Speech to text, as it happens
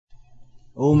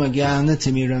Om Jnana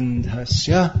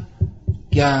Timirandhasya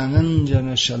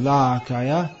Jnananjana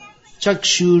Shalakaya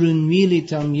Chakshurun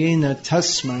Militam Yena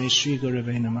Tasmai Shri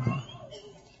Gurave Namaha.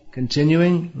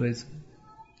 Continuing with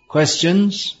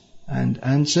questions and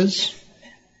answers.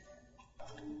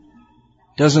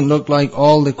 Doesn't look like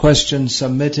all the questions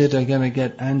submitted are going to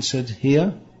get answered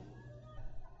here.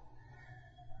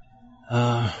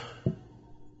 Srila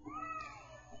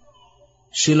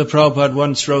Prabhupada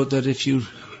once wrote that if you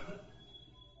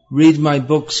read my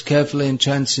books carefully and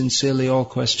chant sincerely, all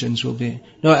questions will be...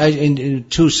 No, in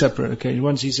two separate occasions.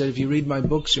 Once he said, if you read my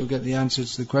books, you'll get the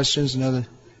answers to the questions. Another,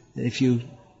 if you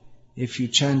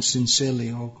chant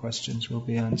sincerely, all questions will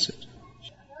be answered.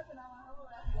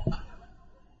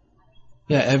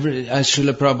 Yeah, as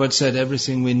Srila Prabhupada said,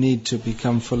 everything we need to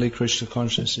become fully Krishna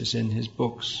conscious is in his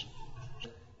books.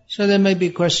 So there may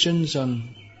be questions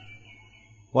on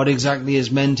what exactly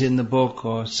is meant in the book,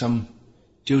 or some,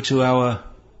 due to our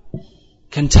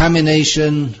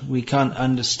contamination, we can't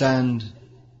understand.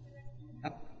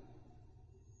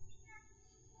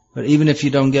 But even if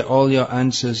you don't get all your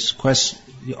answers,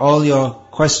 all your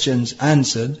questions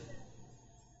answered,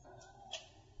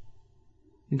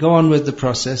 you go on with the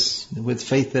process with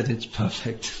faith that it's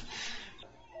perfect.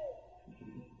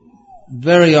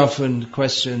 Very often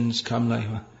questions come like,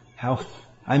 how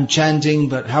I'm chanting,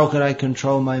 but how can I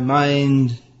control my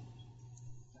mind?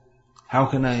 How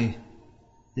can I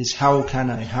be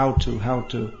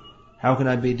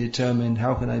determined?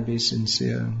 How can I be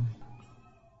sincere?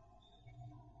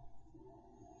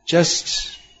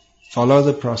 Just follow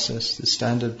the process, the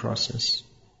standard process.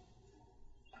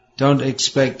 Don't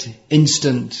expect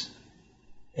instant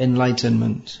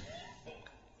enlightenment.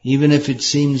 Even if it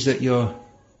seems that you're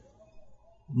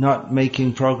not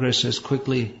making progress as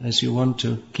quickly as you want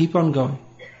to, keep on going.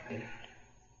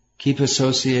 Keep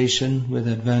association with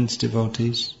advanced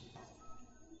devotees.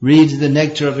 Read the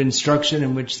nectar of instruction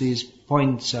in which these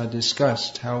points are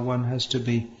discussed, how one has to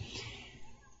be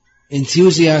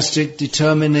enthusiastic,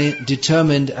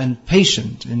 determined and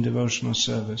patient in devotional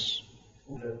service.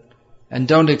 And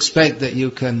don't expect that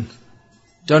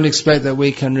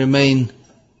we can remain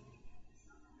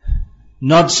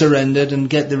not surrendered and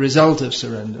get the result of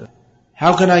surrender.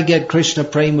 How can I get Krishna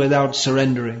prema without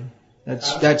surrendering?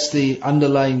 That's the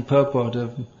underlying purport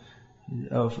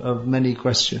of many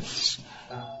questions.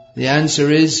 The answer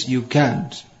is you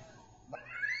can't.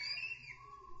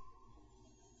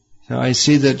 So I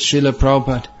see that Srila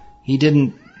Prabhupada, he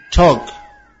didn't talk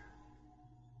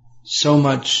so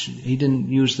much, he didn't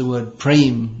use the word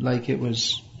prem like it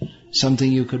was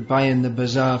something you could buy in the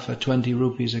bazaar for 20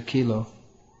 rupees a kilo.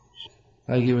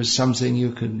 Like it was something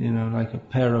you could, like a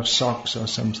pair of socks or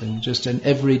something, just an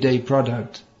everyday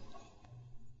product.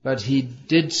 But he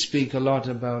did speak a lot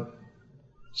about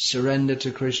surrender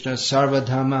to Krishna,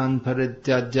 sarvadhaman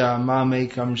parityajya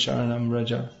mamekam sharanam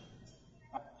raja.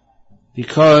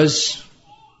 Because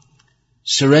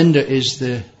surrender is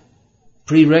the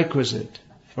prerequisite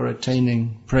for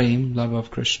attaining prema, love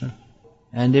of Krishna.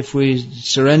 And if we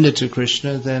surrender to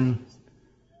Krishna, then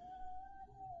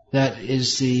that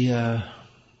is the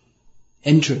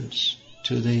entrance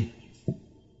to the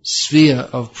sphere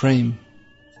of prema.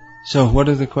 So, what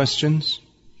are the questions?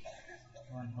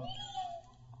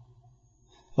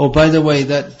 Oh, by the way,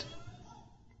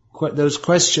 those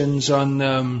questions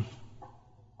on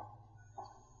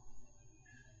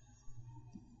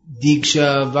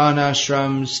Diksha,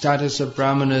 Varnashram, status of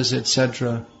Brahmanas,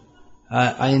 etc.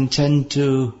 I intend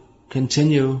to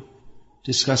continue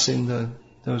discussing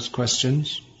those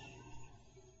questions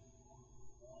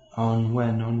on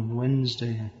when? On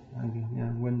Wednesday.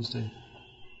 Yeah, Wednesday.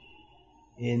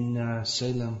 In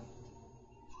Salem.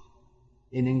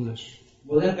 In English.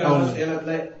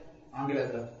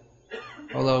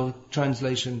 Although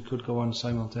translation could go on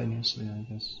simultaneously, I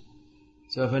guess.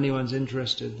 So if anyone's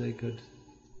interested, they could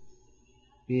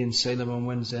be in Salem on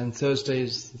Wednesday. And Thursday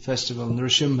is the festival,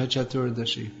 Nrsimha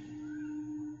Chaturdashi,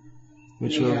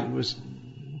 which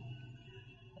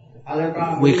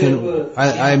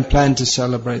I plan to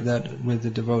celebrate that with the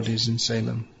devotees in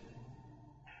Salem.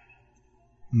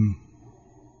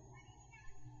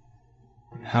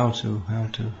 How to,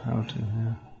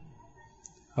 yeah.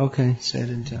 Okay, say it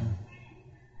in time.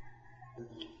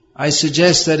 I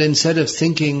suggest that instead of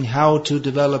thinking how to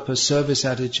develop a service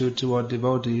attitude toward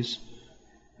devotees,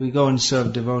 we go and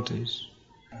serve devotees.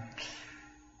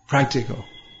 Practical.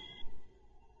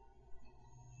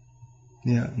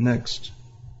 Yeah, next.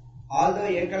 Although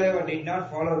Yekaleva did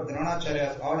not follow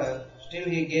Dronacharya's order, still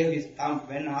he gave his thumb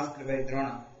when asked by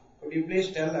Drona. Could you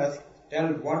please tell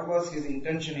what was his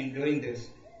intention in doing this?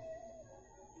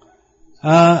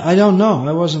 I don't know.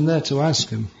 I wasn't there to ask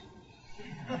him.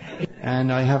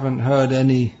 And I haven't heard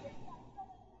any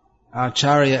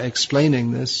Acharya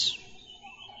explaining this.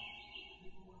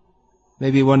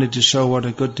 Maybe he wanted to show what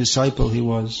a good disciple he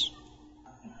was.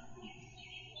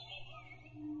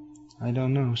 I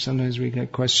don't know. Sometimes we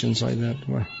get questions like that.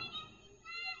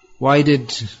 Why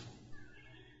did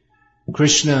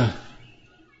Krishna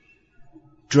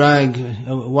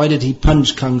why did he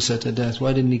punch Kamsa to death?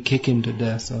 Why didn't he kick him to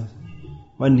death? Or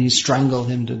why didn't he strangle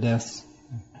him to death?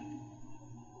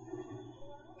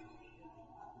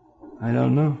 I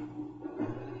don't know.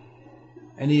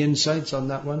 Any insights on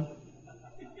that one?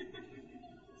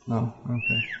 No?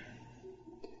 Okay.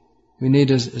 We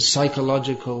need a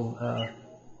psychological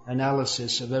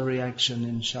analysis of every action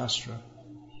in Shastra.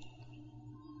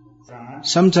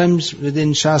 Sometimes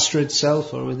within Shastra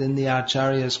itself or within the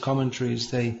Acharya's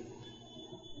commentaries, they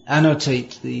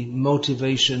annotate the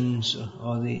motivations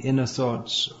or the inner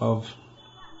thoughts of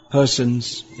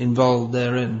persons involved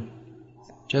therein.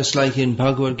 Just like in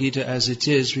Bhagavad Gita as it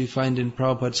is, we find in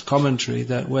Prabhupada's commentary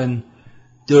that when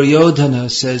Duryodhana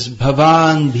says,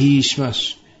 Bhavan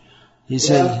Bhishmas, he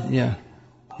said,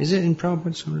 is it in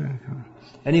Prabhupada's commentary?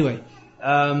 Anyway,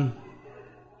 the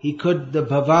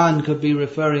Bhavan could be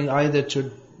referring either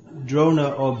to Drona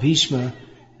or Bhishma,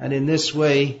 and in this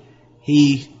way,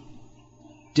 he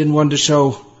didn't want to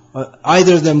show,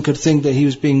 either of them could think that he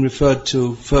was being referred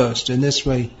to first. In this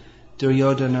way,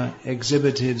 Duryodhana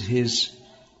exhibited his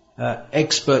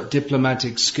expert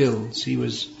diplomatic skills.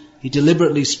 He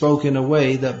deliberately spoke in a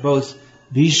way that both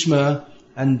Bhishma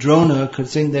and Drona could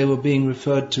think they were being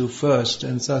referred to first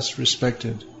and thus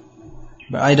respected.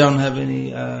 But I don't have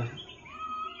any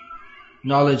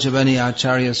knowledge of any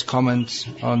Acharya's comments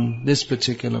on this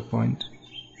particular point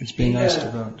it's being asked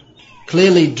about.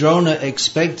 Clearly Drona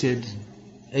expected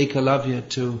Ekalavya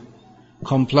to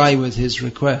comply with his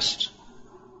request.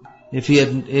 If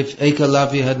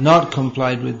Ekalavya had not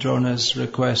complied with Drona's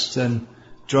request, then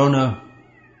Drona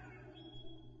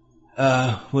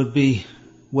would be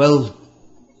well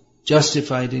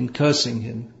justified in cursing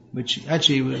him, which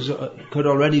actually could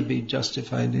already be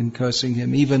justified in cursing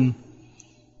him, even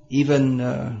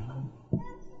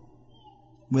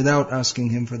without asking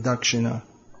him for dakshina.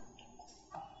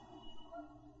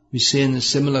 We see in the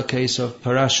similar case of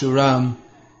Parashuram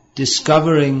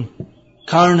discovering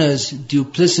Karna's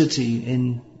duplicity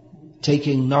in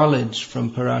taking knowledge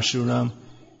from Parashuram.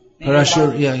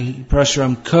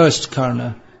 Parashuram cursed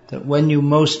Karna that when you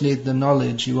most need the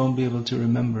knowledge, you won't be able to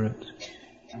remember it.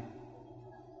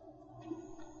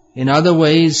 In other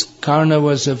ways, Karna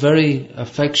was a very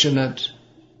affectionate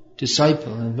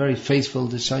disciple, a very faithful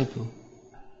disciple,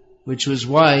 which was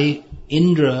why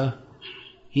Indra,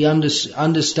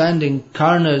 understanding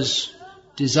Karna's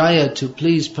desire to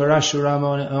please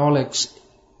Parashurama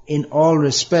in all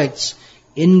respects,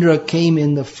 Indra came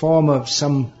in the form of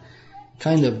some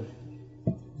kind of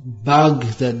bug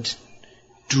that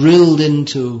drilled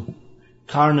into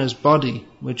Karna's body,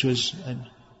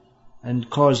 and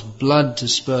caused blood to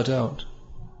spurt out.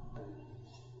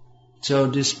 So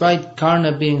despite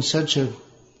Karna being such a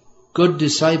good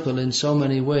disciple in so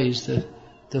many ways,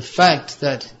 the fact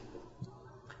that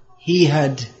he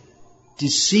had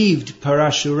deceived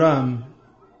Parashuram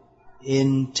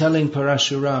in telling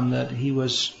Parashuram that he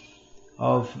was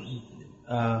of,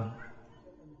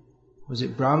 was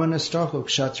it Brahmana stock or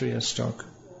Kshatriya stock?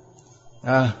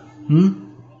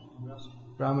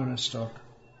 Brahmana stock.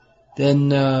 Then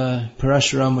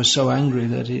Parashuram was so angry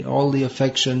that all the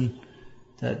affection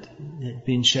that had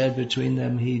been shared between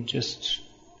them, he just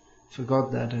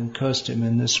forgot that and cursed him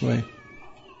in this way.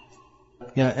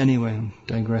 Anyway, I'm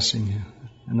digressing here.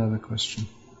 Another question.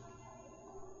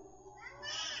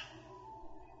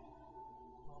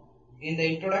 In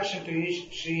the introduction to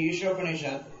Sri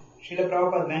Ishopanishad, Srila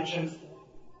Prabhupada mentions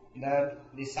that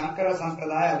the Sankara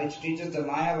Sampradaya, which teaches the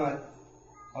Mayavad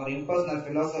or impersonal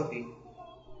philosophy,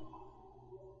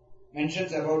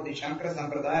 mentions about the Shankara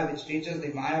Sampradaya, which teaches the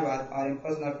Mayavad or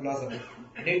impersonal philosophy.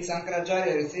 Did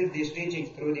Shankaracharya receive these teachings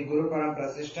through the Guru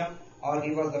Parampara system, or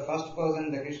he was the first person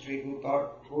in the history who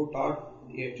taught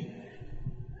it?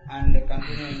 And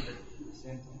continuing the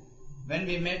same thing. When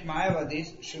we meet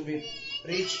Mayavadis, should we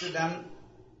preach to them,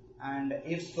 and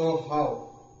if so, how?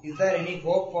 Is there any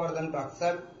hope for them to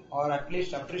accept or at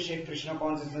least appreciate Krishna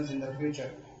consciousness in the future?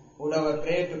 Would our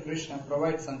prayer to Krishna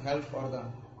provide some help for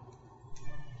them?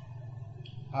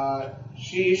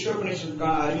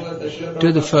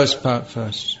 Do the first part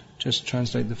first. Just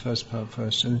translate the first part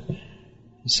first, and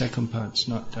the second part's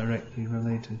not directly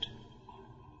related.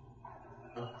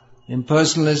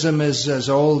 Impersonalism is as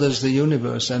old as the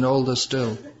universe and older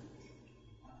still.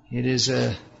 It is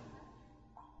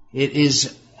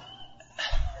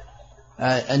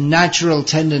a natural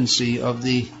tendency of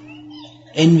the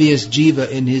envious jiva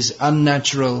in his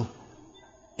unnatural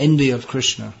envy of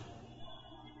Krishna.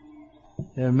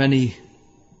 There are many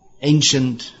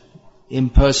ancient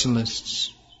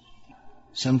impersonalists.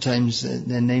 Sometimes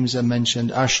their names are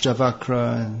mentioned,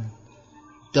 Ashtavakra, and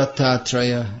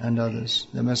Dattatreya, and others.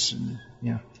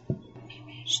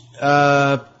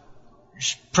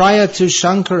 Prior to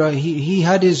Shankara, he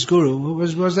had his guru.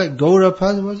 Was that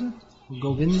Gaurapad, was it?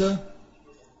 Govinda?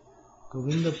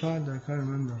 Govindapad? I can't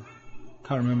remember.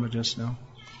 Can't remember just now.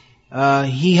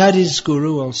 He had his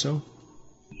guru also,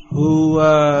 who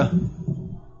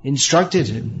instructed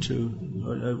him to.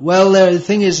 The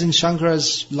thing is, in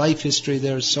Shankara's life history,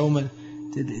 there are so many.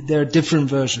 There are different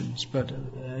versions, but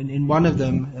in one of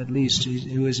them, at least,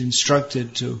 he was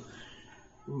instructed to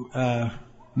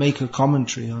make a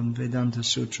commentary on Vedanta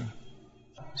Sutra.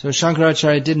 So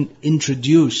Shankaracharya didn't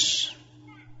introduce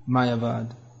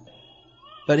Mayavad,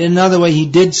 but in another way he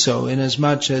did so, in as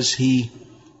much as he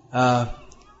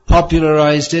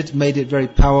popularized it, made it very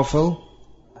powerful,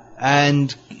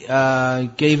 and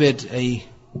gave it a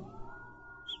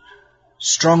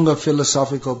stronger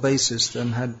philosophical basis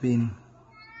than had been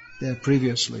there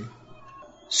previously.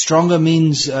 Stronger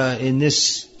means, in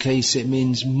this case, it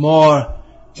means more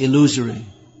illusory,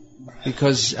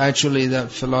 because actually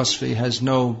that philosophy has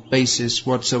no basis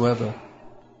whatsoever.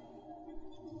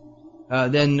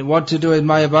 Then what to do with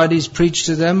Mayavadis? Preach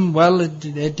to them? Well,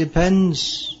 it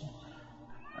depends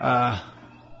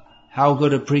how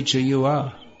good a preacher you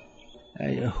are.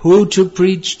 Who to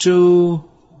preach to,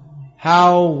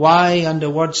 how, why, under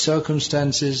what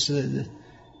circumstances.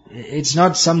 It's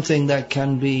not something that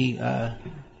can be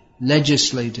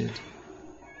legislated.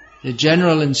 The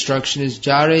general instruction is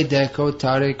Jare Deko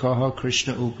Tare Koho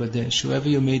Krishna Upadesh. Whoever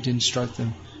you meet, instruct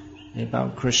them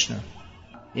about Krishna.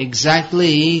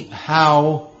 Exactly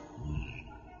how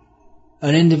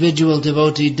an individual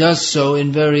devotee does so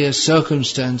in various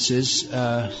circumstances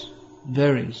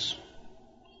varies.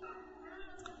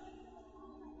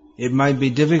 It might be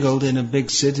difficult in a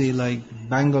big city like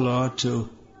Bangalore to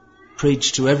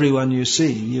preach to everyone you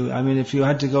see. If you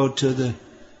had to go to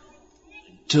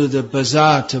the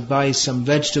bazaar to buy some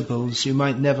vegetables, you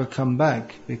might never come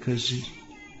back, because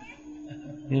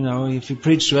if you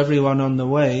preach to everyone on the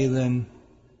way, then,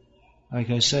 like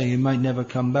I say, you might never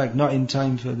come back. Not in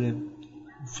time for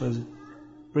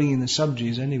bringing the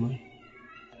sabjis anyway.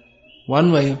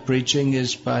 One way of preaching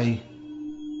is by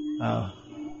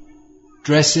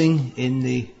dressing in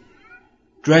the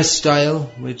dress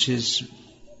style which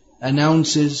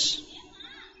announces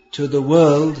to the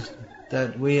world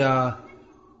that we are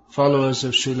followers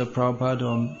of Srila Prabhupada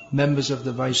or members of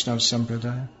the Vaishnava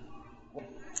Sampradaya.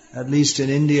 At least in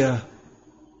India,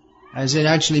 as in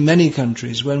actually many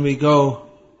countries, when we go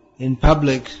in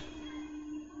public,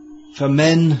 for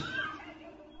men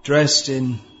dressed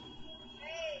in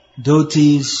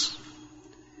dhotis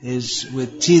is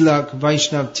with tilak,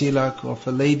 Vaishnav tilak, or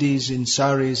for ladies in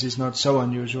saris is not so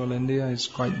unusual in India, it's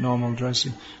quite normal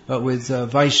dressing. But with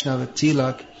Vaishnava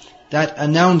tilak, that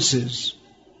announces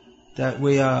that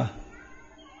we are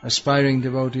aspiring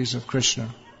devotees of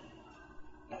Krishna.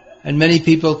 And many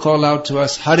people call out to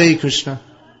us, Hare Krishna,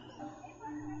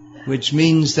 which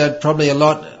means that probably a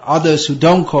lot others who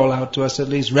don't call out to us at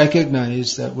least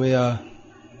recognize that we are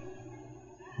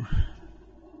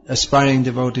aspiring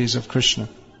devotees of Krishna.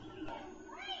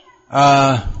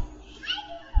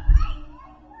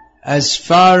 As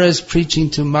far as preaching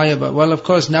to Mayavadi, well, of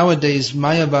course, nowadays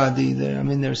Mayavadi,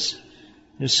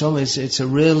 there's so much. It's a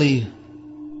really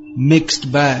mixed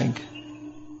bag.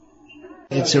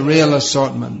 It's a real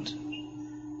assortment.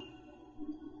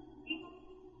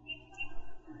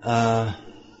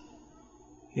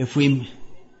 If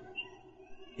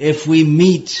we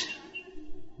meet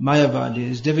Mayavadi,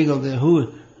 it's difficult.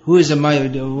 Who is a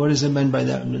Mayavadi? What is it meant by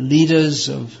that? Leaders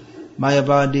of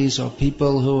Mayavadis, or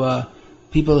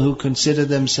people who consider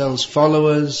themselves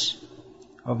followers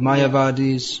of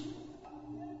Mayavadis.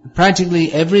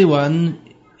 Practically everyone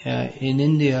in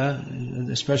India,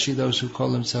 especially those who call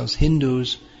themselves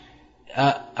Hindus,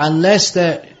 unless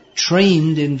they're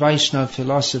trained in Vaishnava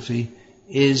philosophy,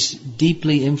 is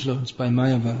deeply influenced by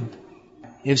Mayavad.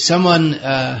 If someone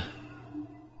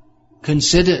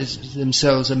considers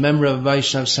themselves a member of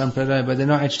Vaishnava Sampradaya, but they're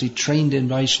not actually trained in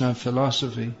Vaishnava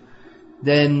philosophy,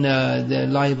 then they're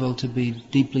liable to be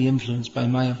deeply influenced by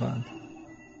Mayavad.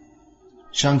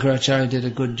 Shankaracharya did a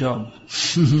good job.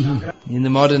 In the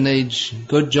modern age,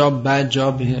 good job, bad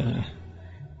job,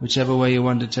 whichever way you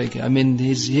want to take it.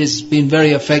 He's been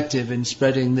very effective in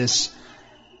spreading this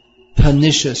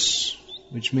pernicious,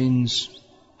 which means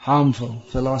harmful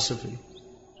philosophy.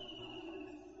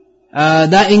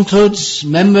 That includes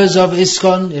members of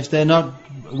ISKCON. If they're not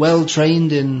well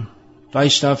trained in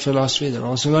Vaishnava philosophy, they're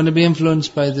also going to be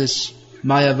influenced by this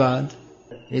Mayavad.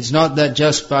 It's not that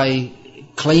just by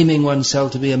claiming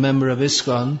oneself to be a member of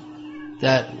ISKCON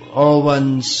that all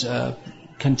one's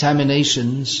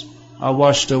contaminations are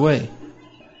washed away.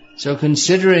 So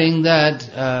considering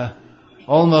that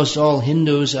almost all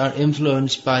Hindus are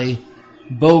influenced by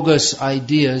bogus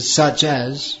ideas such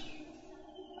as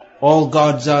all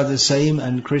gods are the same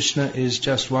and Krishna is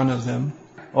just one of them,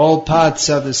 all paths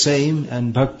are the same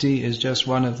and bhakti is just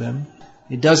one of them,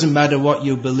 it doesn't matter what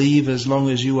you believe as long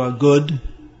as you are good,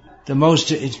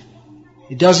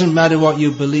 it doesn't matter what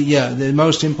you believe, the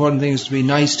most important thing is to be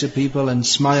nice to people and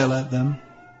smile at them.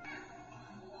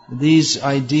 These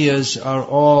ideas are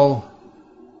all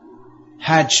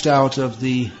hatched out of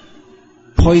the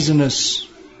poisonous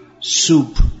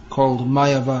soup called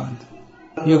Mayavad.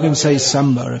 You can say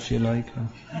sambar if you like.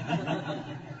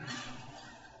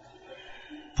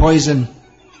 Poison.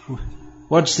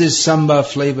 What's this sambar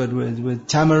flavored with? With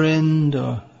tamarind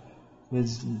or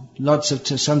with lots of,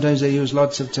 sometimes they use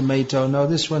lots of tomato. No,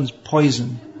 this one's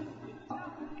poison.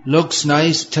 Looks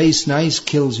nice, tastes nice,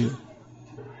 kills you.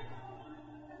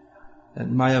 That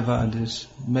Mayavad is,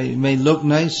 may look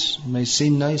nice, may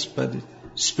seem nice, but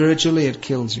spiritually it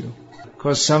kills you. Of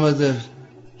course, some of the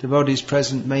devotees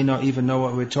present may not even know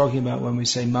what we're talking about when we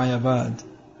say Mayavad.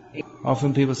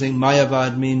 Often people think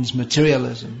Mayavad means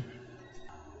materialism.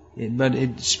 But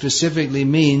it specifically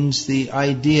means the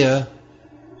idea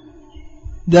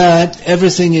that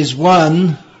everything is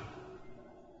one,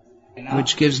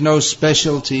 which gives no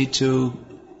specialty to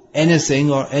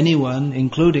anything or anyone,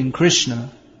 including Krishna.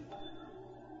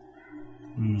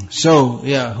 So,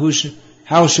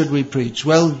 how should we preach?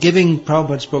 Well, giving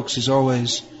Prabhupada's books is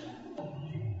always,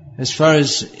 as far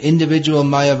as individual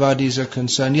Mayavadis are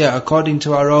concerned, according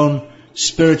to our own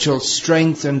spiritual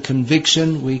strength and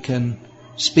conviction, we can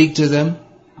speak to them.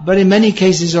 But in many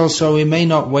cases also, we may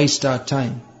not waste our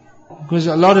time. Because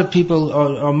a lot of people,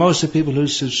 or most of the people who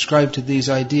subscribe to these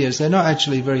ideas, they're not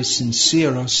actually very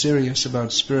sincere or serious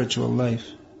about spiritual life.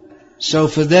 So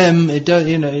for them,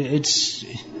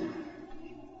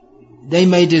 they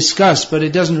may discuss, but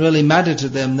it doesn't really matter to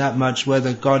them that much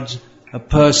whether God's a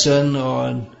person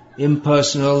or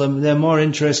impersonal. They're more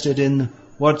interested in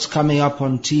what's coming up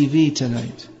on TV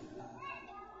tonight.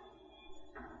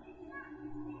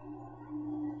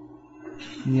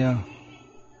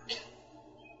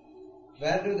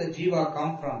 Where do the jiva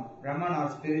come from, Brahman or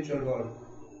spiritual world?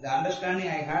 The understanding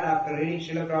I had after reading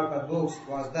Srila Prabhupada's books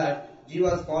was that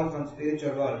jivas fall from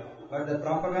spiritual world. But the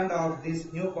propaganda of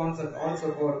this new concept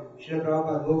also for Srila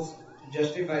Prabhupada's books to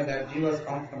justify that jivas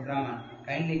come from Brahman.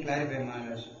 Kindly clarify,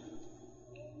 Maharaj.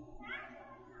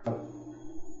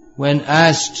 When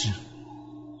asked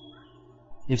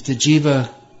if the jiva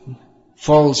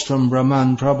falls from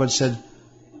Brahman, Prabhupada said,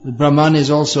 the Brahman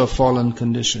is also a fallen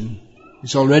condition.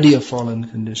 It's already a fallen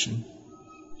condition.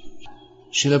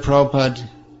 Srila Prabhupada,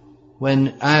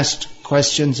 when asked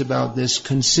questions about this,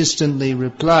 consistently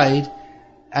replied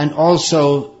and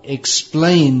also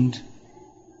explained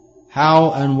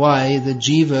how and why the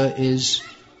jiva is,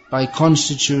 by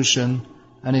constitution,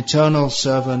 an eternal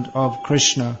servant of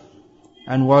Krishna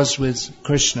and was with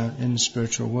Krishna in the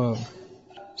spiritual world.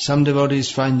 Some devotees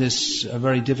find this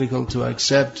very difficult to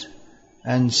accept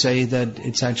and say that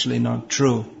it's actually not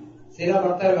true.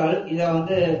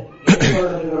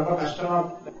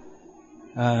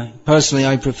 Personally,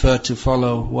 I prefer to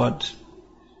follow what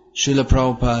Srila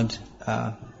Prabhupada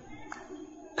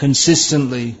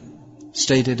consistently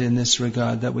stated in this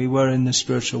regard, that we were in the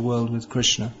spiritual world with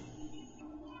Krishna.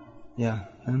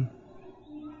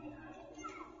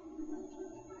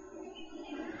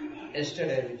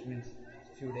 Yesterday, which means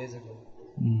a few days ago,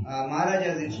 Maharaj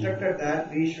has instructed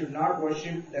that we should not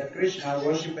worship the Krishna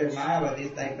worshipped by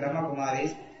Mayavadis like Brahma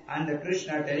Kumaris and the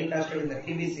Krishna telecasted in the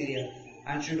TV serial,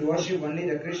 and should worship only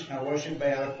the Krishna worshipped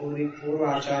by our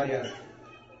Purva Acharyas.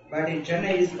 But in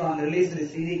Chennai, ISKCON released the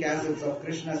CD cassettes of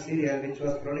Krishna serial, which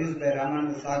was produced by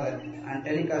Ramananda Sagar and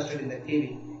telecasted in the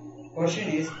TV. Question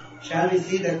is, shall we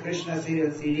see the Krishna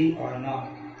serial CD or not?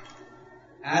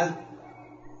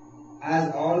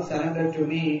 As all surrender to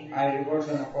me, I reward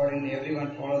them accordingly.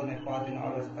 Everyone follows my path in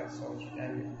all respects, so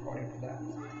according to that.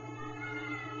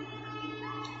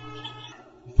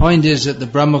 The point is that the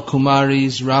Brahma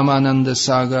Kumaris, Ramananda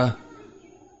Sagar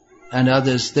and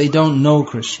others, they don't know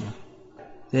Krishna.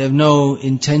 They have no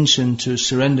intention to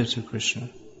surrender to Krishna.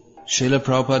 Srila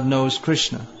Prabhupada knows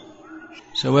Krishna.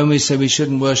 So when we say we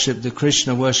shouldn't worship the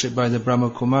Krishna worshipped by the Brahma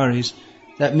Kumaris,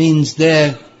 that means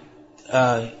their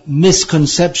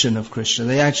misconception of Krishna.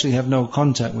 They actually have no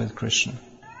contact with Krishna.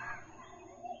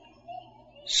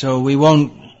 So we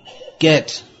won't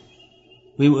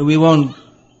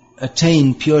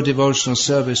attain pure devotional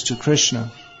service to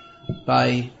Krishna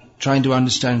by trying to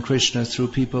understand Krishna through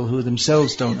people who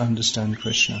themselves don't understand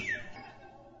Krishna.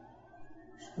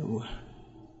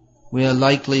 We are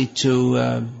likely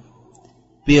to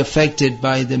be affected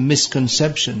by the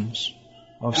misconceptions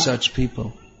of such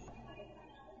people.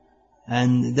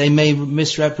 And they may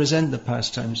misrepresent the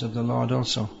pastimes of the Lord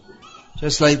also.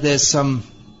 Just like there's some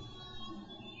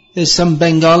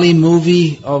Bengali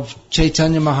movie of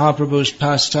Chaitanya Mahaprabhu's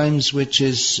pastimes which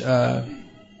is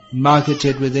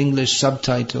marketed with English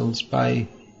subtitles by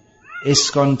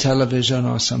ISKCON television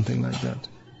or something like that,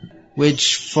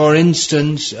 which for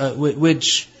instance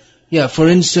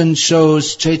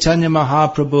shows Chaitanya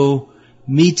Mahaprabhu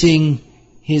meeting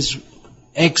his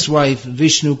ex-wife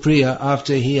Vishnupriya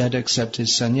after he had accepted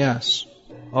sannyas.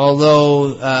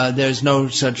 Although there's no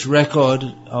such record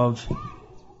of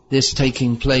this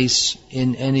taking place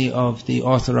in any of the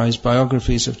authorized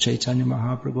biographies of Chaitanya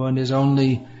Mahaprabhu, and is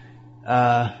only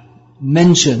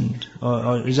mentioned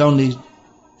or is only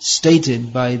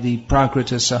stated by the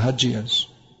Prakrita Sahajiyas.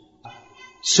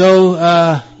 So,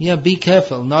 be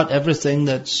careful. Not everything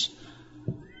that's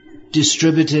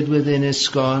distributed within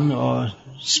ISKCON or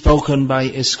spoken by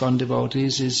ISKCON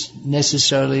devotees is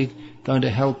necessarily going to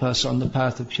help us on the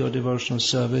path of pure devotional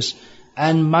service,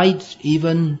 and might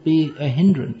even be a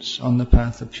hindrance on the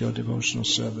path of pure devotional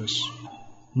service.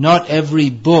 Not every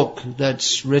book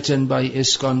that's written by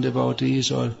ISKCON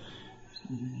devotees or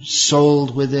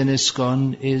sold within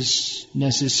ISKCON is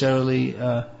necessarily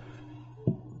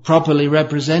properly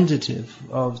representative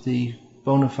of the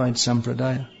bona fide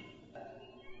sampradaya.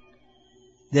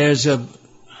 There's an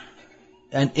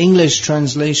English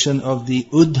translation of the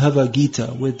Uddhava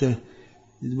Gita with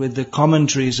the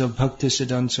commentaries of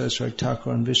Bhaktisiddhanta Saraswati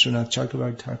Thakur and Vishwanath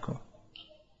Chakravarti Thakur.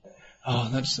 Oh,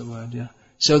 that's the word, yeah.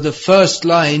 So the first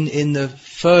line in the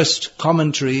first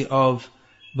commentary of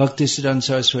Bhaktisiddhanta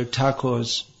Saraswati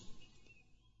Thakur's,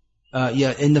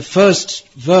 in the first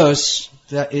verse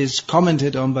that is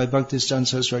commented on by Bhaktisiddhanta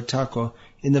Saraswati Thakur,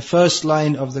 in the first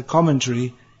line of the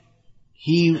commentary,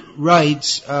 he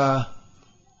writes,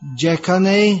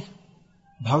 Jekane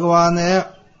Bhagavane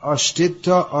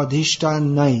Ashtita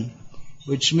Adhishtan Nai,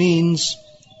 which means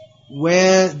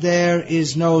where there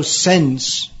is no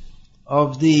sense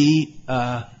of the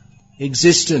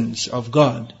existence of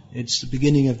God. It's the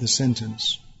beginning of the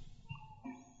sentence.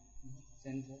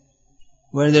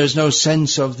 Where there is no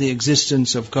sense of the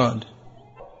existence of God.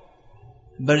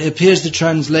 But it appears the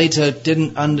translator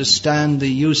didn't understand the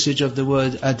usage of the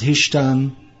word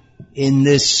adhishtan in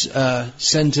this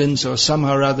sentence, or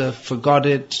somehow or other forgot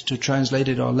it to translate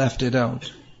it or left it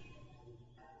out.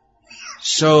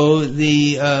 So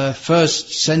the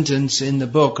first sentence in the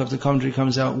book of the commentary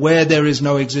comes out, where there is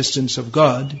no existence of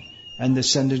God, and the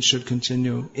sentence should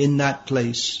continue in that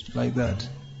place, like that.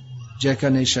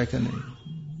 Jekane shekane.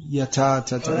 Yata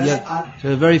tata. So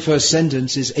the very first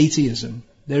sentence is atheism.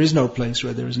 There is no place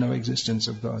where there is no existence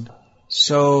of God.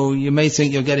 So you may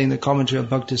think you're getting the commentary of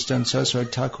Bhaktisiddhanta Saraswati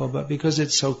Thakur, but because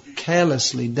it's so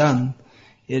carelessly done,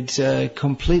 it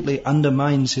completely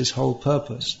undermines his whole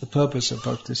purpose, the purpose of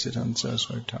Bhaktisiddhanta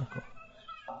Saraswati Thakur.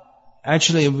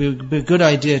 Actually, it would be a good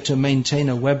idea to maintain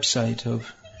a website of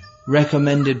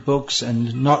recommended books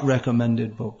and not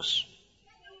recommended books.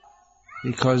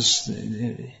 Because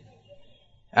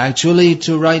actually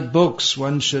to write books,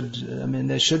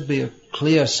 there should be a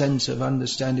clear sense of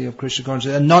understanding of Krishna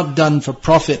consciousness, and not done for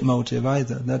profit motive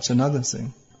either. That's another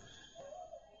thing.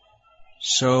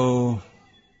 So,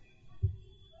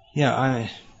 I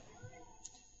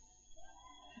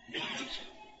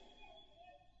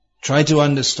try to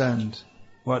understand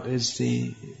what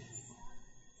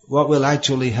will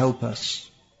actually help us.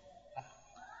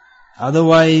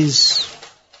 Otherwise,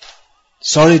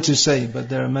 sorry to say, but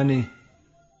there are many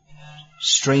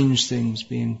strange things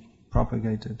being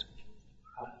propagated.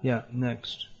 Yeah,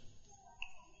 next.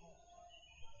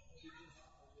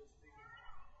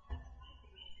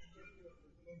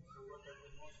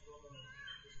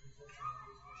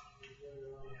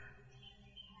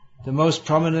 The most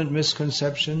prominent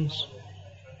misconceptions?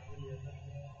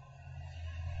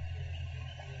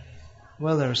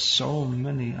 Well, there are so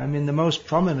many. The most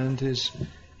prominent is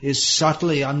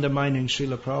subtly undermining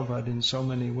Srila Prabhupada in so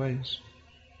many ways.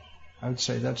 I would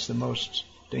say that's the most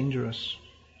dangerous.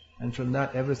 And from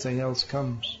that, everything else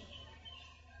comes.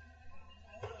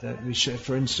 That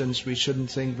for instance, we shouldn't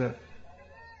think that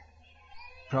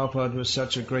Prabhupada was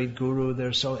such a great guru.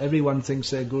 Everyone thinks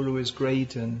their guru is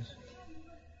great, and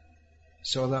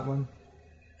saw that one?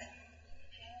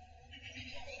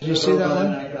 Did you see that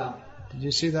one? Did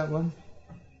you see that one?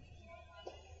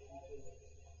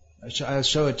 I'll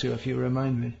show it to you if you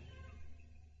remind me.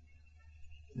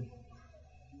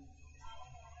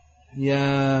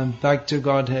 Yeah, Back to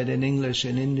Godhead in English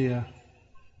in India.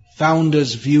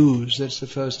 Founder's Views, that's the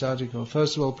first article.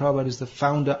 First of all, Prabhupada is the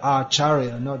founder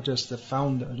Acharya, not just the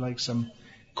founder, like some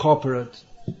corporate,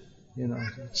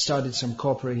 started some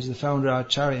corporate. He's the founder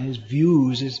Acharya. His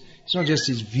views, it's not just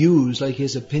his views, like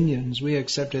his opinions. We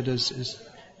accept it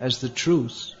as the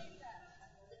truth.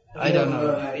 I don't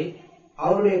know.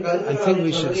 I think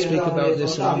we should speak about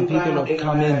this when people have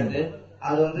come in.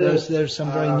 There's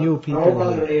some very new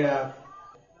people here.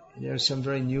 There are some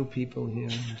very new people here.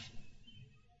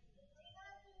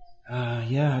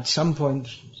 At some point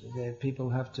people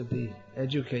have to be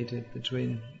educated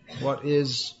between what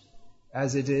is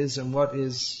as it is and what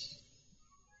is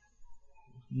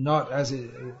not as it,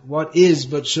 what is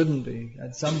but shouldn't be.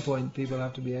 At some point people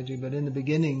have to be educated, but in the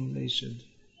beginning they should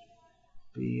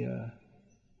be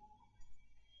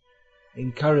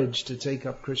encouraged to take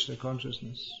up Krishna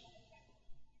consciousness.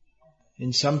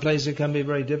 In some places it can be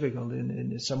very difficult.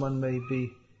 Someone may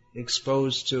be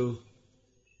exposed to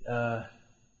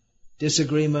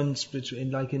disagreements between,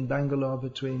 like in Bangalore,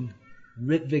 between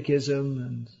Ritvikism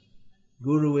and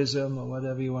Guruism or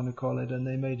whatever you want to call it, and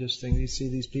they may just think, you see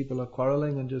these people are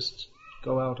quarreling, and just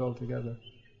go out altogether.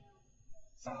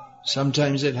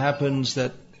 Sometimes it happens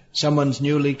that someone's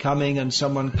newly coming and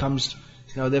someone comes,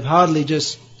 they've hardly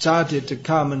just started to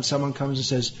come, and someone comes and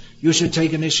says, you should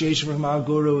take initiation from our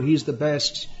Guru, he's the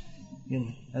best.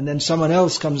 And then someone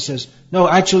else comes and says, no,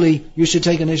 actually, you should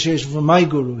take initiation from my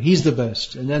Guru, he's the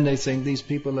best. And then they think these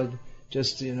people are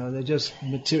just, they're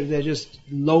just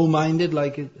low-minded,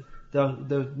 like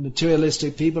the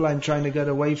materialistic people I'm trying to get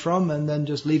away from, and then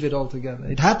just leave it altogether.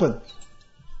 It happens.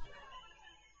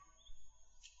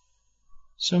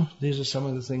 So, these are some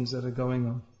of the things that are going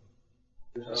on.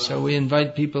 So we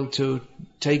invite people to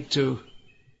take to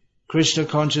Krishna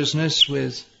consciousness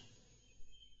with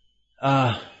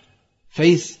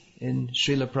faith in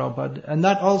Srila Prabhupada, and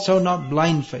that also not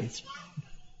blind faith.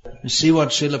 You see what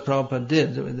Srila Prabhupada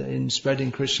did in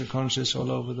spreading Krishna consciousness all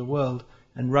over the world,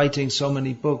 and writing so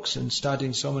many books and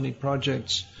starting so many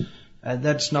projects.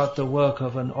 That's not the work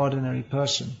of an ordinary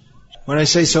person. When I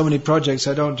say so many projects,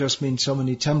 I don't just mean so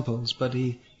many temples, but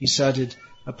he started,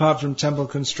 apart from temple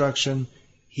construction,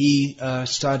 he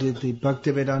started the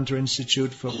Bhaktivedanta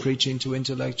Institute for preaching to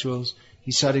intellectuals.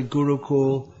 He started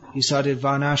Gurukul. He started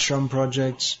Varnashram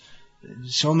projects.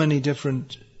 So many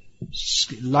different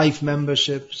life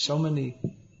memberships, so many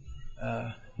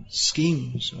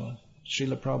schemes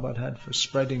Srila Prabhupada had for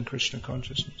spreading Krishna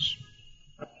consciousness.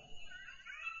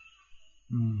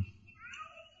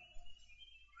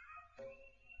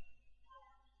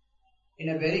 In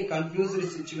a very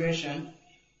confused situation,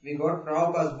 we got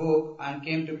Prabhupada's book and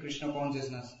came to Krishna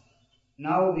consciousness.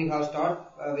 Now we have started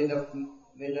with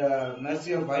the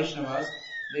mercy of Vaishnavas,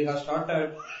 we have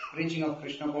started preaching of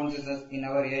Krishna consciousness in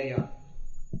our area.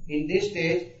 In this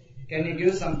stage, can you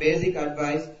give some basic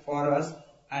advice for us,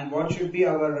 and what should be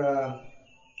our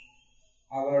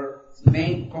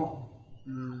main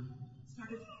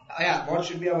what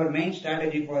should be our main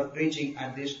strategy for preaching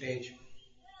at this stage?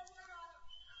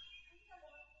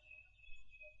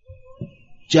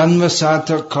 Janva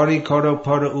sata kari karo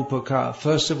para upaka.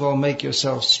 First of all, make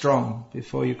yourself strong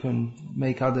before you can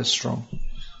make others strong.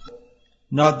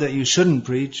 Not that you shouldn't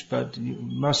preach, but you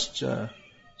must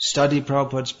study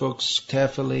Prabhupada's books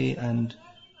carefully and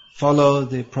follow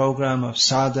the program of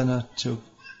sadhana to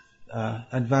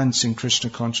advance in Krishna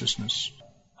consciousness.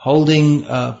 Holding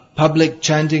public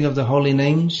chanting of the holy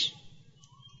names,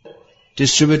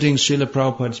 distributing Srila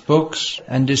Prabhupada's books,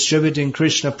 and distributing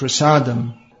Krishna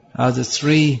prasadam are the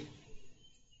three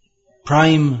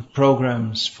prime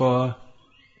programs for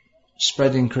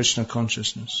spreading Krishna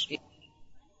consciousness.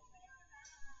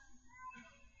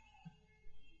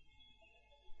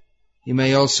 You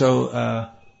may also,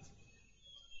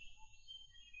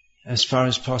 as far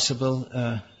as possible,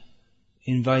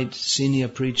 invite senior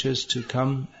preachers to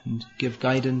come and give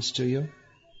guidance to you.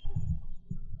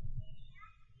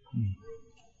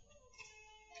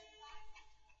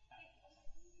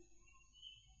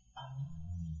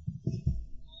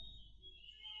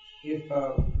 If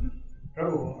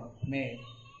Prabhu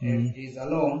if he is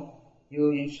alone, you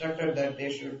instructed that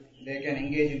they can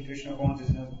engage in Krishna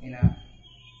consciousness in a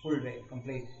full way,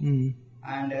 complete.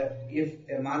 And if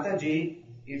Mataji,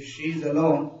 if she is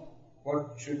alone,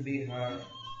 what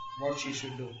she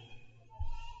should do?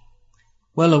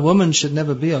 Well, a woman should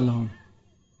never be alone.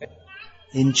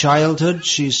 In childhood,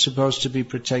 she's supposed to be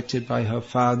protected by her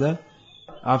father,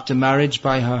 after marriage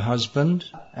by her husband,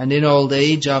 and in old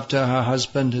age, after her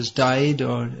husband has died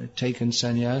or taken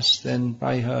sannyas, then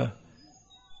by her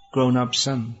grown-up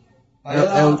son,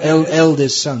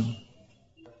 eldest son.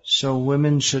 So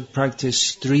women should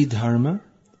practice Stri Dharma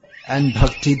and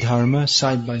Bhakti Dharma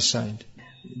side by side.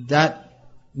 That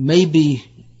may be,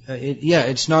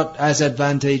 it's not as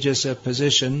advantageous a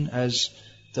position as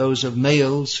those of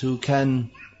males who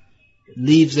can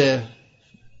leave their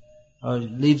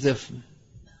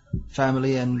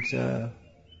family and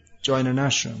join an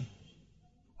ashram.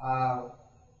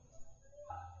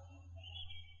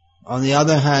 On the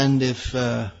other hand, if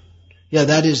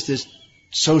that is this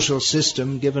social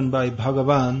system given by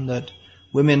Bhagavan, that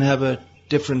women have a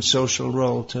different social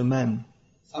role to men,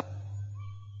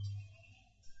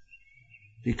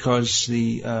 because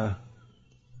the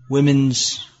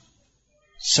women's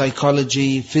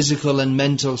psychology, physical and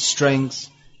mental strength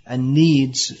and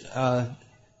needs,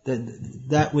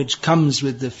 that which comes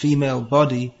with the female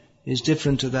body is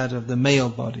different to that of the male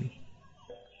body.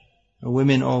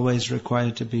 Women always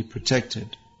required to be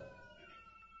protected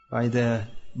by their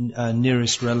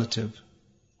nearest relative.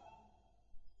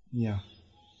 Yeah.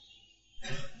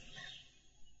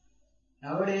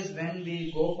 Nowadays, when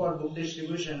we go for book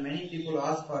distribution, many people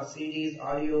ask for CDs,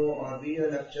 audio or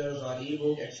video lectures or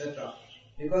ebook, etc.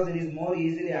 because it is more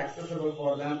easily accessible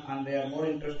for them and they are more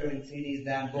interested in CDs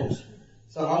than books.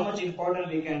 So how much importance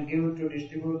we can give to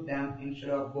distribute them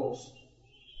instead of books?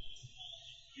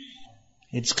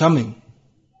 It's coming.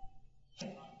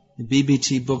 The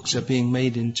BBT books are being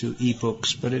made into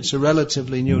e-books, but it's a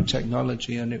relatively new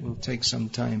technology and it will take some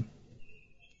time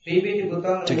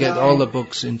to get all the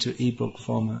books into e-book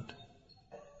format.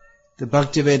 The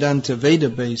Bhaktivedanta Veda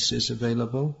base is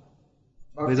available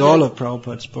with all of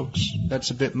Prabhupada's books. That's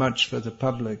a bit much for the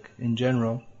public in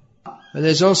general. But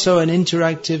there's also an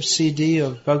interactive CD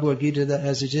of Bhagavad Gita that,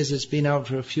 as it is, it's been out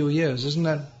for a few years. Isn't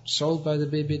that sold by the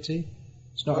BBT?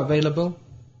 It's not available?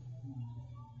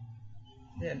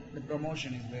 Yeah, the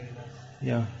promotion is very less.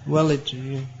 Yeah. Well,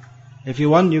 if you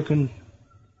want, you can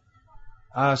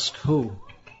ask who.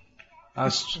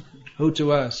 Ask who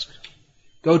to ask.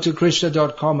 Go to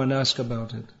Krishna.com and ask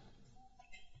about it.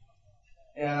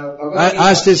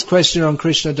 Ask this question on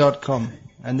Krishna.com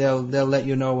and they'll let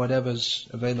you know whatever's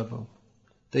available.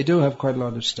 They do have quite a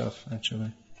lot of stuff,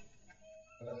 actually.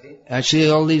 Actually,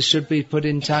 all these should be put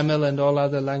in Tamil and all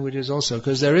other languages also,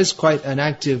 because there is quite a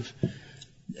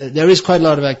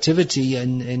lot of activity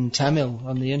in Tamil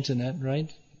on the internet,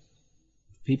 right?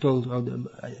 People,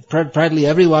 practically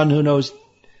everyone who knows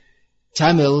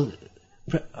Tamil,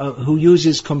 who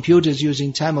uses computers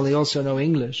using Tamil, they also know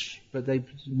English, but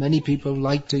many people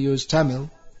like to use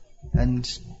Tamil, and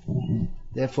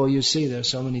therefore you see there are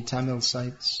so many Tamil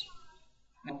sites.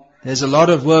 There's a lot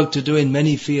of work to do in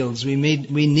many fields. We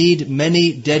need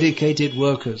many dedicated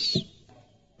workers,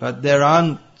 but there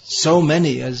aren't so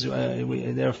many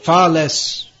there are far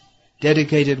less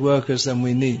dedicated workers than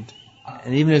we need.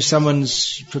 And even if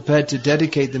someone's prepared to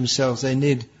dedicate themselves, they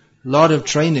need a lot of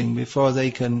training before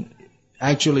they can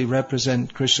actually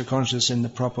represent Krishna consciousness in the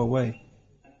proper way.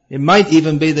 It might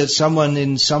even be that someone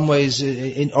in some ways,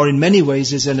 or in many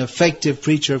ways, is an effective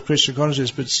preacher of Krishna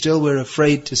consciousness, but still we're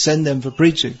afraid to send them for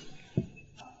preaching.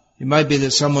 It might be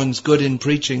that someone's good in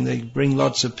preaching, they bring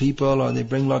lots of people or they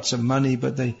bring lots of money,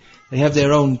 but they have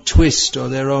their own twist or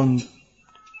their own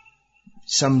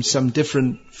some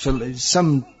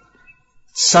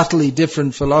subtly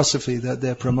different philosophy that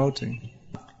they're promoting.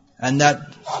 And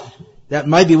that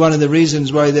might be one of the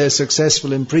reasons why they're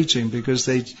successful in preaching, because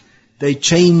they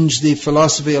change the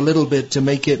philosophy a little bit to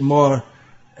make it more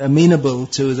amenable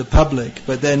to the public.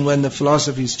 But then when the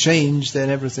philosophies change,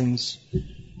 then everything's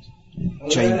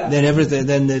changed.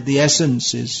 Then the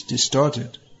essence is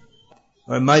distorted.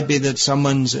 Or it might be that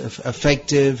someone's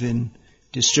effective in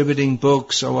distributing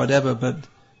books or whatever, but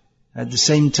at the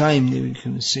same time you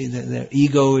can see that their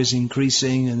ego is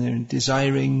increasing and they're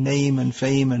desiring name and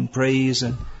fame and praise,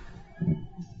 and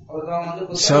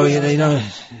so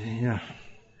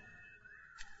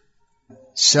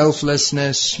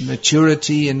selflessness,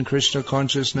 maturity in Krishna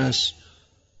consciousness,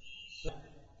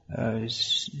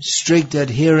 strict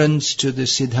adherence to the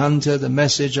Siddhanta, the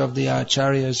message of the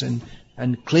Acharyas,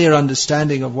 and clear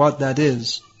understanding of what that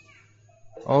is.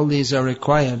 All these are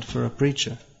required for a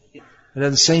preacher. But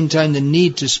at the same time, the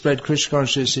need to spread Krishna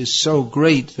consciousness is so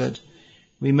great that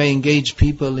we may engage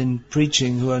people in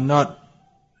preaching who are not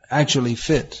actually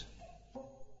fit.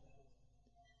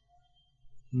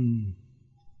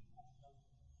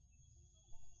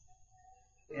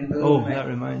 Oh, that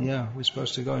reminds, we're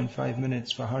supposed to go in 5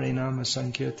 minutes for Harinama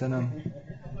Sankirtanam.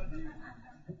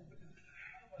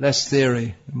 Less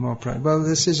theory, more practice. Well,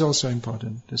 this is also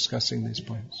important, discussing these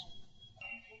points.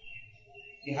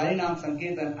 The Harinam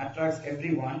Sankirtan attracts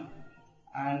everyone,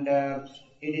 and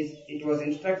it was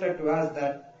instructed to us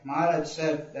that Maharaj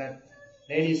said that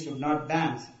ladies should not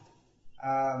dance.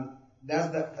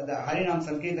 Thus the Harinam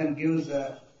Sankirtan gives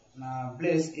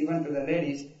bliss even to the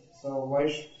ladies, so why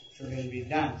should we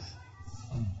dance?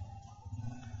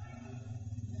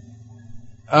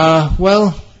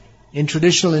 Well, in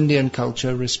traditional Indian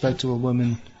culture, respectable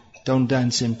women don't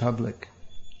dance in public.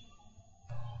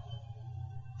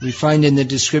 We find in the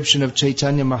description of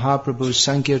Chaitanya Mahaprabhu's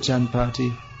Sankirtan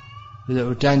party that they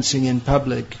were dancing in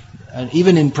public, and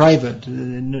even in private,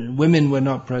 women were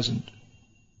not present.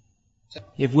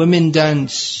 If women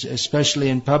dance, especially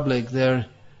in public,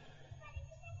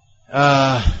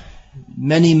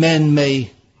 many men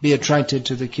may be attracted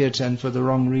to the kirtan for the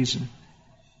wrong reason.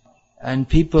 And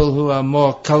people who are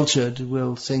more cultured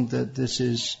will think that this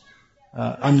is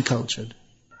uncultured.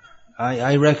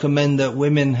 I recommend that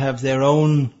women have their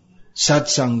own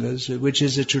satsangas, which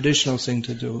is a traditional thing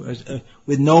to do,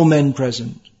 with no men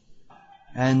present,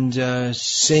 and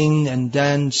sing and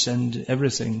dance and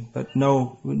everything, but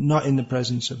not in the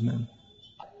presence of men.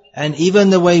 And even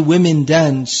the way women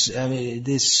dance,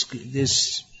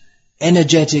 this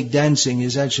energetic dancing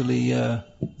is actually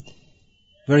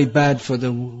very bad for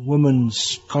the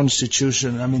woman's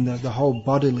constitution. I mean, the whole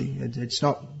bodily. It's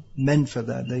not meant for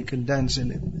that. They can dance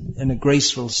in a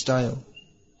graceful style.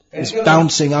 This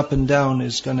bouncing up and down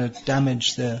is going to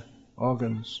damage their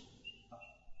organs.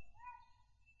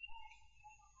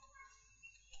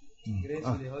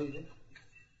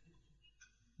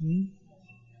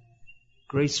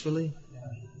 Gracefully?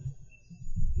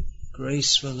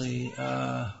 Gracefully.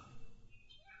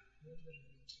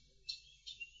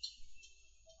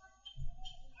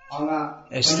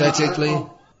 Aesthetically.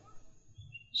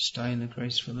 Style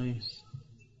gracefully.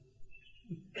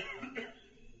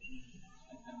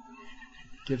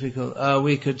 Difficult.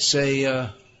 We could say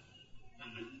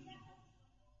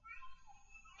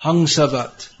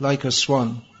Hangsavat, like a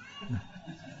swan.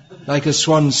 Like a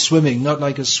swan swimming, not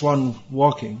like a swan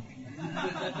walking.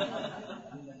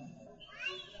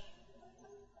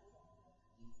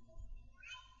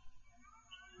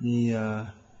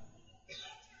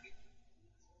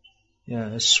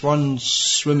 A swan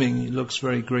swimming, it looks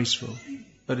very graceful,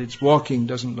 but its walking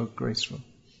doesn't look graceful.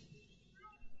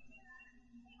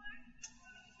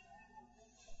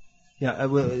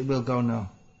 We'll go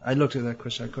now. I looked at that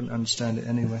question, I couldn't understand it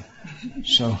anyway.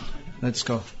 So, let's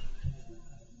go.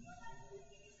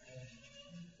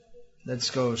 Let's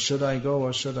go. Should I go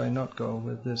or should I not go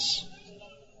with this?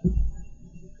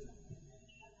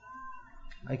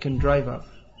 I can drive up.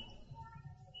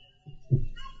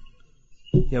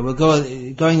 We're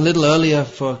going a little earlier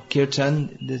for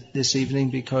Kirtan this evening,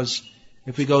 because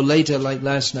if we go later like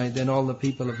last night, then all the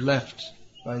people have left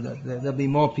by that. There'll be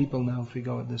more people now if we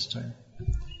go at this time.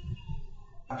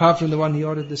 Apart from the one he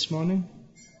ordered this morning?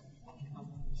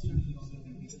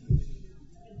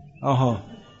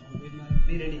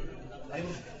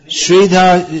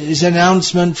 Sridhar is an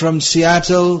announcement from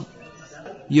Seattle,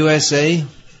 USA.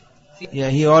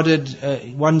 He ordered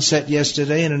one set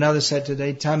yesterday and another set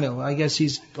today, Tamil. I guess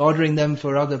he's ordering them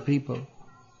for other people.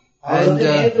 And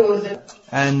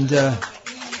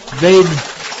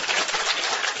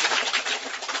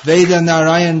Veda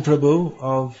Narayan Prabhu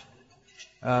of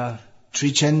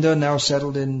Trichenda, now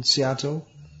settled in Seattle,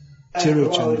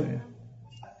 Tiruchendur,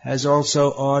 has also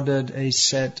ordered a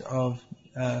set of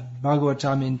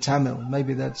Bhagavatam in Tamil.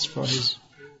 Maybe that's for his...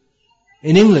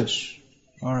 In English.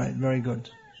 All right, very good.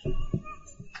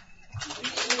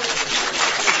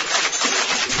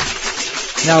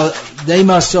 Now, they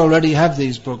must already have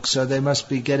these books, so they must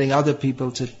be getting other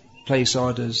people to place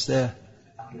orders. They're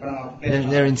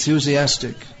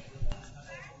enthusiastic.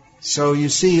 So you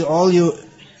see,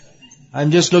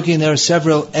 I'm just looking, there are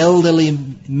several elderly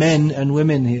men and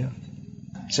women here.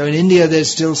 So in India there's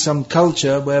still some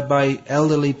culture whereby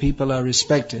elderly people are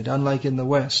respected, unlike in the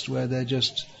West where they're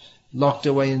just locked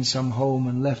away in some home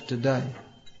and left to die.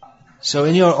 So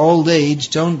in your old age,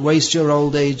 don't waste your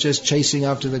old age just chasing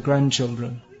after the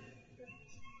grandchildren.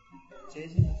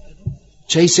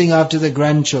 Chasing after the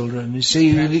grandchildren. You see,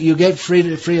 you get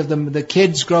free of them. The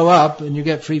kids grow up and you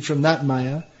get free from that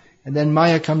Maya. And then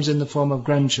Maya comes in the form of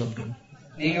grandchildren.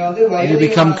 And you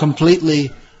become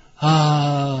completely,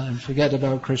 and forget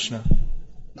about Krishna.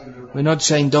 We're not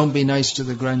saying don't be nice to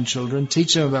the grandchildren.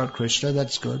 Teach them about Krishna,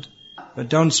 that's good. But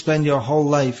don't spend your whole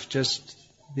life just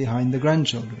behind the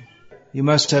grandchildren. You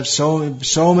must have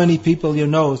so many people you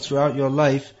know throughout your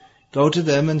life. Go to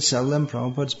them and sell them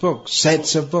Prabhupada's books,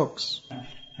 sets of books.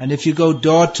 And if you go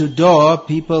door to door,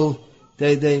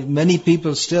 many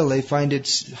people still, they find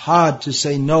it's hard to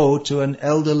say no to an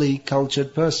elderly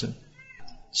cultured person.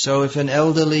 So if an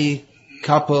elderly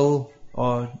couple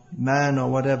or man or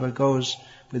whatever goes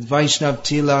with Vaishnav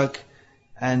Tilak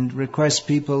and requests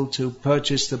people to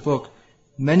purchase the book,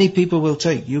 many people will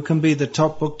take. You can be the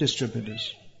top book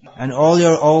distributors. And all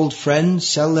your old friends,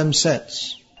 sell them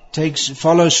sets.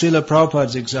 Follow Srila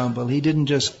Prabhupada's example. He didn't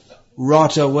just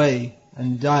rot away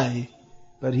and die,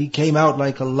 but he came out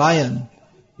like a lion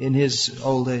in his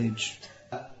old age.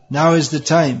 Now is the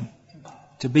time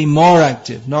to be more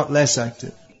active, not less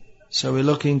active. So we're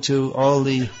looking to all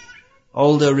the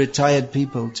older retired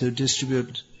people to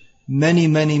distribute many,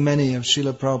 many, many of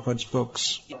Srila Prabhupada's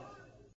books.